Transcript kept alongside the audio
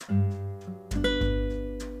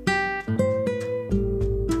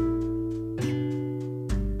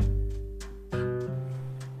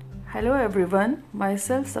Hello everyone,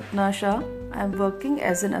 myself Sapna Shah. I am working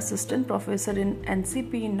as an assistant professor in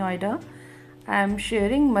NCP in Noida. I am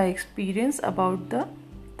sharing my experience about the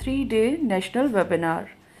 3-day national webinar.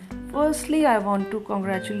 Firstly, I want to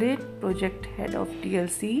congratulate project head of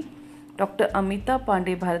TLC, Dr. Amita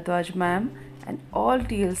Pandey Bharadwaj ma'am and all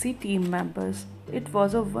TLC team members. It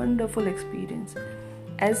was a wonderful experience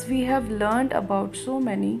as we have learned about so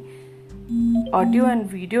many audio and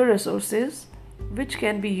video resources which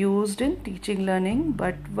can be used in teaching learning,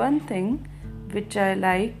 but one thing which I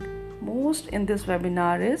like most in this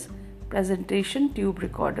webinar is presentation tube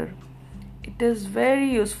recorder. It is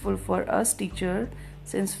very useful for us teachers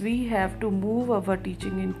since we have to move our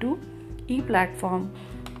teaching into e-platform.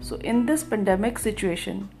 So in this pandemic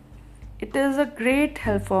situation, it is a great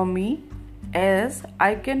help for me as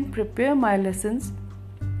I can prepare my lessons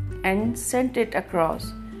and send it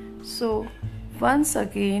across. So once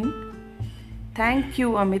again, thank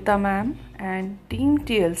you Amita ma'am and team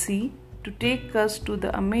TLC to take us to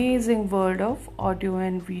the amazing world of audio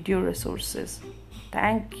and video resources.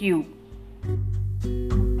 Thank you.